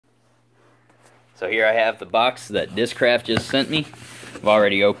So here I have the box that Discraft just sent me. I've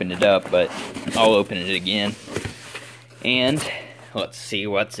already opened it up, but I'll open it again. And let's see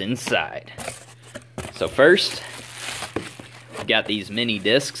what's inside. So first, we've got these mini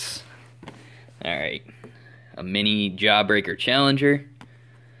discs. Alright, a mini Jawbreaker Challenger,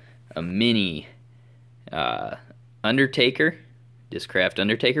 a mini Undertaker, Discraft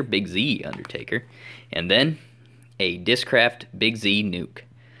Undertaker, Big Z Undertaker, and then a Discraft Big Z Nuke.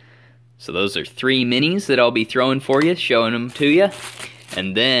 So those are 3 minis that I'll be throwing for you, showing them to you.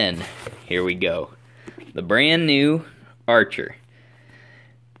 And then, here we go. The brand new Archer.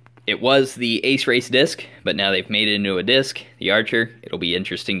 It was the Ace Race disc, but now they've made it into a disc. The Archer, it'll be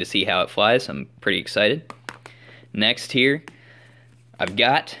interesting to see how it flies. I'm pretty excited. Next here, I've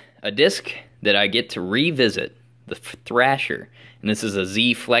got a disc that I get to revisit, the Thrasher. And this is a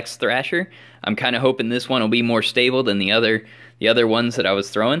Z Flex Thrasher. I'm kind of hoping this one will be more stable than the other ones that I was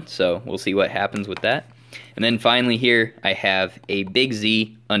throwing, so we'll see what happens with that. And then finally here, I have a Big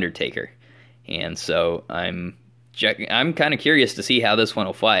Z Undertaker. And so I'm kind of curious to see how this one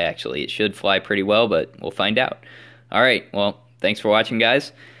will fly, actually. It should fly pretty well, but we'll find out. Alright, well, thanks for watching,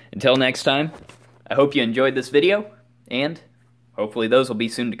 guys. Until next time, I hope you enjoyed this video, and hopefully those will be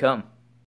soon to come.